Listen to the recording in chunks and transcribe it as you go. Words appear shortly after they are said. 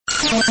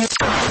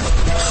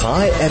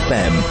Chai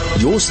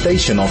FM, your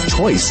station of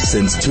choice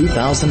since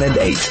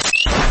 2008.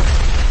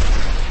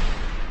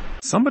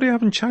 Somebody I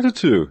haven't chatted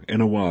to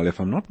in a while,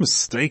 if I'm not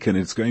mistaken.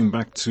 It's going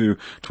back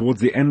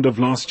towards the end of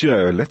last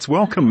year. Let's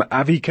welcome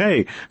Avi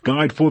K,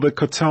 guide for the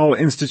Kotel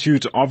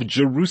Institute of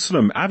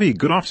Jerusalem. Avi,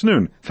 good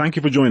afternoon. Thank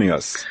you for joining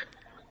us.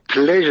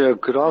 Pleasure.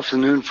 Good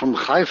afternoon from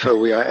Haifa.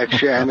 We are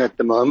actually am at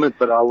the moment,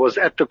 but I was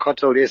at the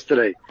Kotel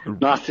yesterday.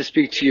 Nice to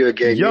speak to you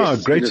again. Yeah,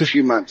 yes, great. It's been a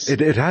few months. It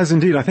has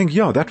indeed. I think,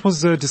 that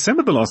was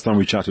December the last time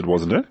we chatted,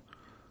 wasn't it?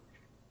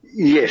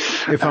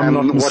 Yes. If I'm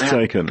not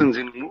mistaken.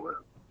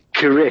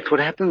 Correct. What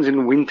happens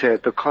in winter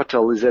at the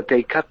Kotel is that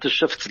they cut the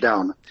shifts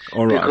down.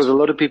 All right. Because a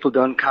lot of people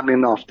don't come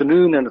in the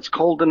afternoon and it's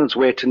cold and it's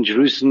wet, and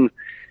Jerusalem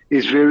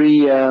is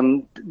very,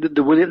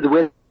 the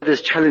weather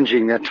is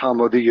challenging that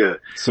time of the year.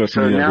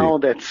 Certainly. So now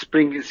that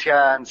spring is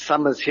here and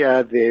summer's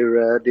here,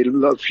 there are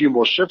a few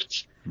more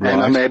shifts. Right.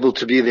 And I'm able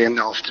to be there in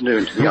the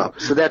afternoon. Yeah.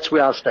 So that's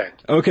where I stand.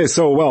 Okay.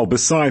 So,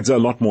 besides a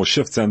lot more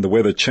shifts and the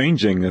weather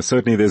changing,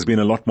 certainly there's been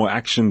a lot more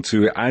action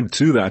to add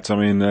to that. I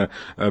mean,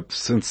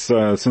 since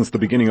the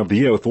beginning of the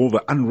year with all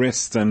the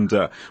unrest and,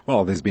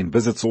 there's been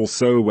visits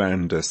also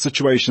and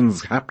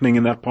situations happening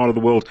in that part of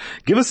the world.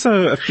 Give us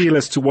a feel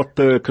as to what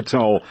the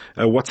Kotel,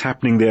 what's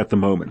happening there at the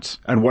moment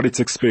and what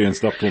it's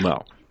experienced up till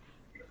now.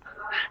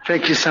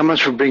 Thank you so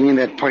much for bringing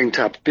that point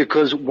up,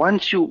 because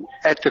once you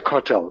at the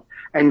Kotel,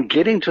 and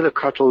getting to the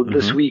Kotel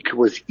this week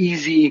was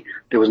easy.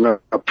 There was no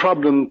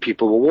problem.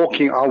 People were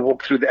walking. I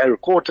walked through the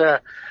Arab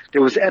Quarter.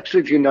 There was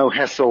absolutely no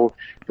hassle.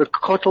 The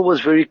Kotel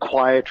was very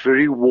quiet,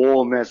 very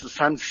warm as the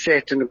sun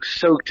set and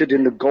soaked it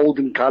in the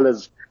golden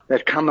colors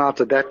that come out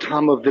at that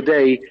time of the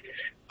day.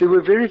 There were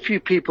very few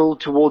people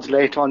towards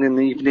late on in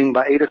the evening.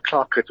 By 8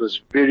 o'clock, it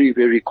was very,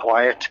 very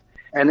quiet.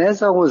 And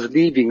as I was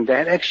leaving, they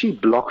had actually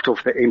blocked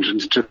off the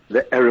entrance to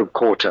the Arab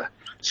Quarter.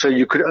 So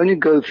you could only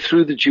go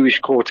through the Jewish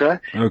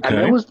quarter. Okay. And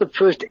that was the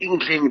first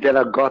inkling that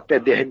I got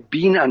that there had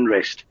been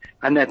unrest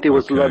and that there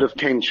was a lot of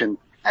tension.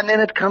 And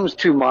then it comes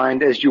to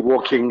mind as you're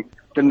walking,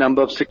 the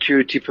number of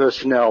security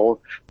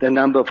personnel, the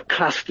number of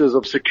clusters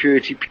of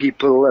security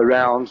people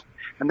around.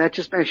 And that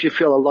just makes you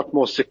feel a lot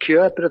more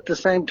secure. But at the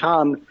same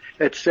time,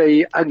 it's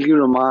a ugly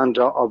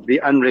reminder of the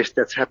unrest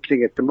that's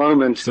happening at the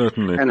moment.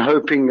 Certainly. And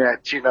hoping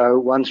that,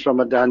 once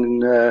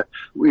Ramadan,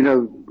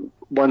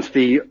 once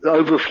the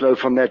overflow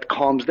from that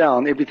calms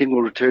down, everything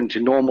will return to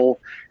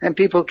normal and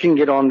people can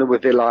get on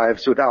with their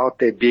lives without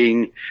there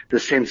being the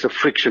sense of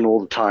friction all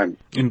the time.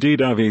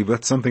 Indeed, Avi,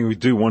 that's something we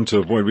do want to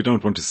avoid. We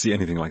don't want to see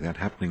anything like that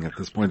happening at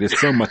this point. There's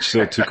so much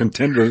to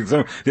contend with.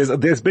 So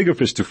there's bigger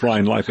fish to fry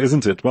in life,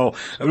 isn't it? Well,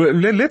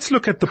 let's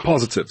look at the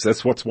positives.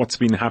 That's what's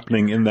been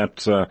happening in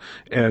that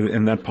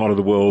part of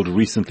the world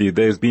recently.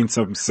 There's been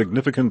some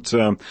significant,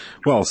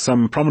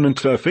 some prominent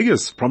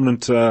figures,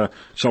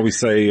 shall we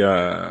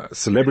say,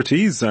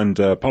 celebrities and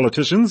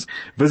politicians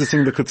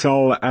visiting the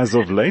Kotel as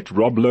of late,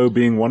 Rob Lowe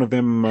being one of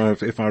them,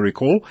 if I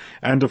recall.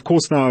 And of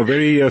course now a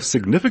very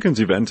significant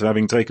event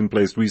having taken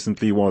place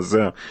recently was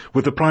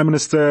with the Prime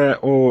Minister,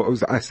 or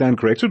I stand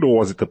corrected, or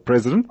was it the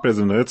President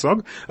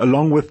Herzog,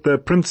 along with the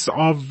Prince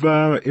of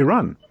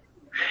Iran?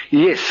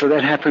 Yes, so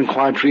that happened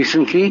quite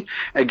recently.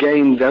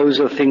 Again, those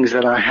are things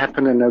that are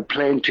happening and are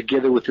planned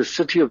together with the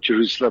city of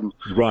Jerusalem,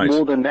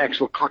 more than the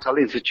actual Kotel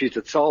Institute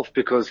itself,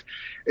 because,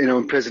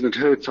 when President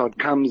Herzog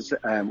comes,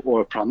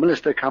 or a prime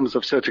minister comes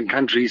of certain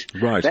countries,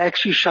 they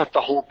actually shut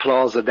the whole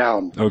plaza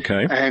down.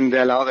 Okay. And they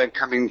allow them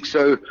coming.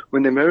 So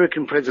when the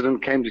American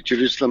president came to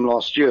Jerusalem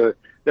last year,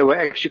 they were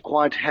actually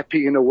quite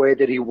happy in a way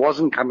that he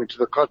wasn't coming to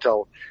the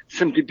Kotel,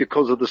 simply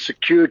because of the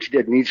security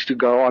that needs to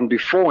go on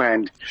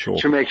beforehand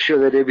to make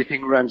sure that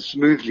everything runs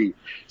smoothly.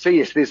 So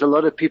yes, there's a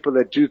lot of people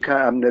that do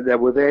come, that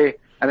were there.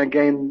 And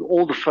again,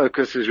 all the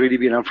focus has really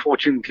been,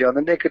 unfortunately, on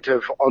the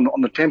negative,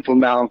 on the Temple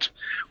Mount,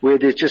 where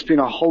there's just been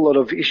a whole lot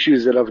of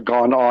issues that have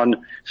gone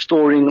on,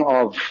 storing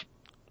of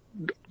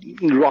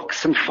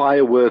rocks and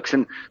fireworks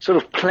and sort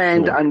of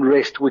planned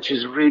unrest, which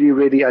is really,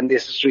 really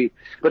unnecessary.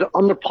 But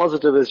on the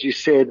positive, as you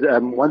said,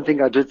 one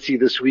thing I did see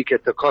this week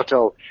at the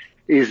Kotel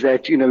is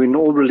that, in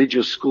all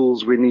religious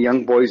schools, when the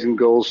young boys and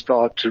girls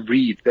start to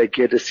read, they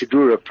get a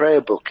Siddur, a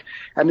prayer book.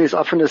 And there's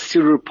often a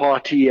Siddur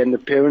party and the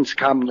parents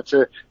come, and it's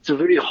a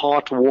very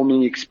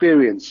heartwarming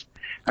experience.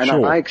 And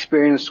I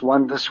experienced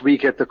one this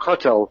week at the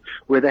Kotel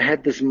where they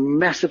had this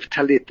massive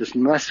talit, this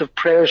massive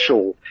prayer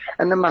shawl,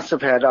 and they must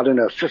have had,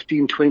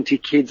 15, 20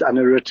 kids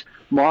under it,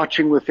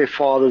 marching with their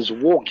fathers,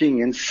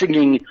 walking and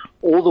singing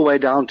all the way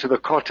down to the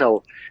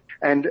Kotel.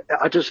 And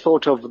I just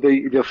thought of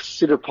the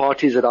Siddur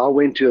parties that I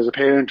went to as a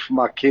parent for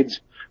my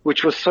kids,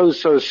 which was so,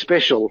 so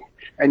special.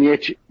 And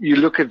yet you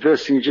look at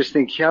this and you just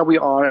think, here we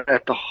are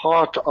at the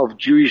heart of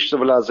Jewish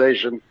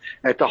civilization,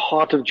 at the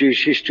heart of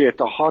Jewish history, at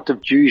the heart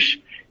of Jewish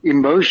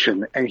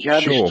emotion. And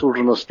here these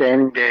children are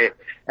standing there.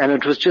 And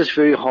it was just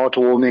very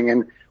heartwarming.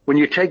 And when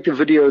you take the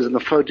videos and the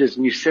photos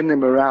and you send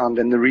them around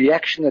and the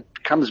reaction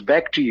that comes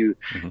back to you,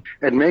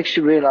 it makes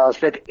you realize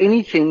that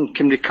anything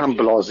can become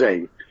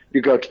blasé.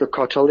 You go to the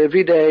Kotel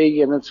every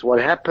day and it's what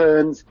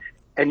happens.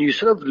 and you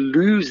sort of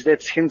lose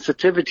that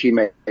sensitivity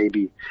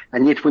maybe.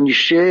 And yet when you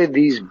share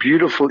these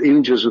beautiful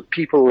images with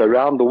people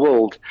around the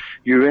world,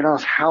 you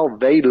realize how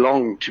they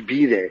long to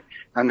be there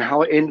and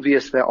how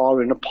envious they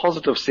are in a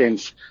positive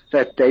sense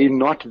that they're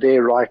not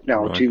there right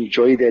now to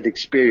enjoy that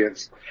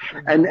experience.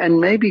 And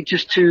maybe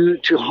just to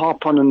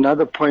harp on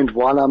another point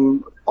while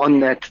I'm on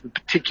that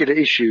particular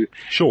issue,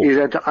 is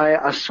that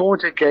I saw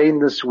it again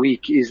this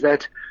week, is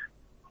that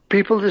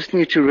people just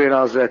need to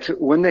realize that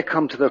when they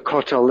come to the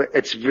Kotel,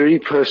 it's very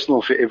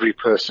personal for every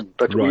person.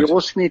 But we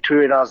also need to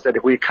realize that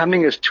if we're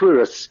coming as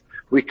tourists,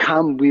 we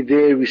come, we're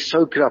there, we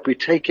soak it up, we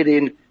take it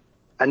in,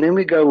 and then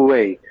we go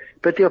away.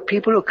 But there are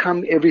people who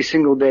come every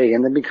single day,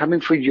 and they've been coming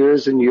for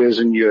years and years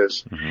and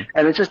years. Mm-hmm.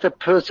 And it's just a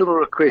personal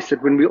request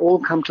that when we all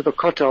come to the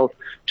Kotel,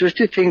 just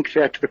to think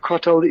that the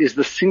Kotel is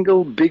the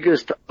single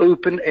biggest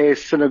open-air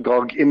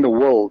synagogue in the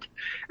world.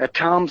 At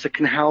times it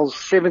can house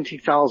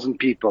 70,000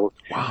 people.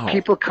 Wow.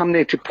 People come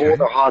there to pour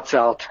their hearts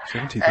out.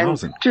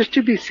 70,000. And just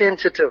to be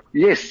sensitive,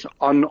 yes,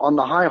 on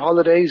the high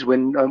holidays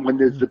when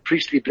there's the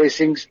priestly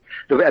blessings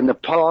and the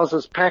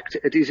plaza's packed,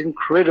 it is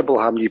incredible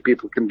how many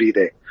people can be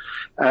there.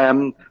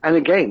 And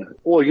again,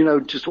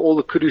 just all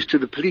the kudos to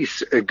the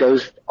police. It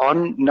goes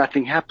on,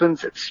 nothing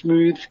happens, it's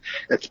smooth,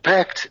 it's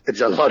packed,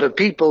 it's a lot of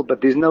people,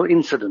 but there's no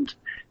incident.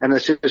 And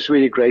it's just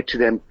really great to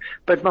them.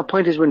 But my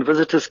point is when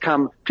visitors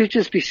come, please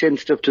just be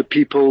sensitive to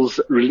people's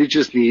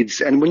religious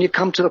needs. And when you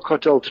come to the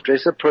Kotel, to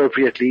dress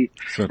appropriately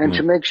and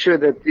to make sure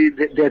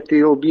that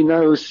there will be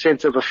no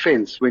sense of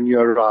offense when you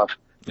arrive.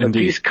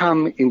 Please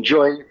come,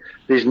 enjoy.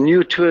 There's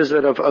new tours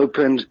that have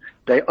opened.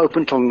 They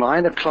open till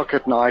 9 o'clock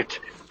at night.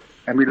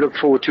 And we look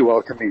forward to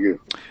welcoming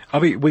you.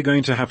 Avi, we're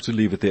going to have to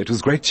leave it there. It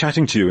was great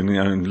chatting to you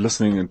and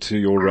listening to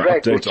your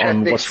update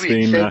on what's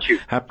been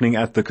happening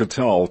at the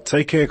Kotel.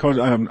 Take care,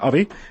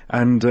 Avi.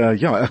 And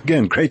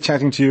again, great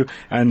chatting to you.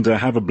 And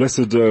have a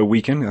blessed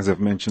weekend. As I've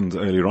mentioned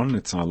earlier on,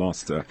 it's our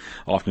last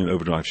afternoon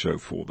overdrive show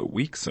for the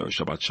week. So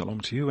Shabbat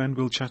Shalom to you, and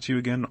we'll chat to you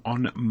again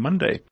on Monday.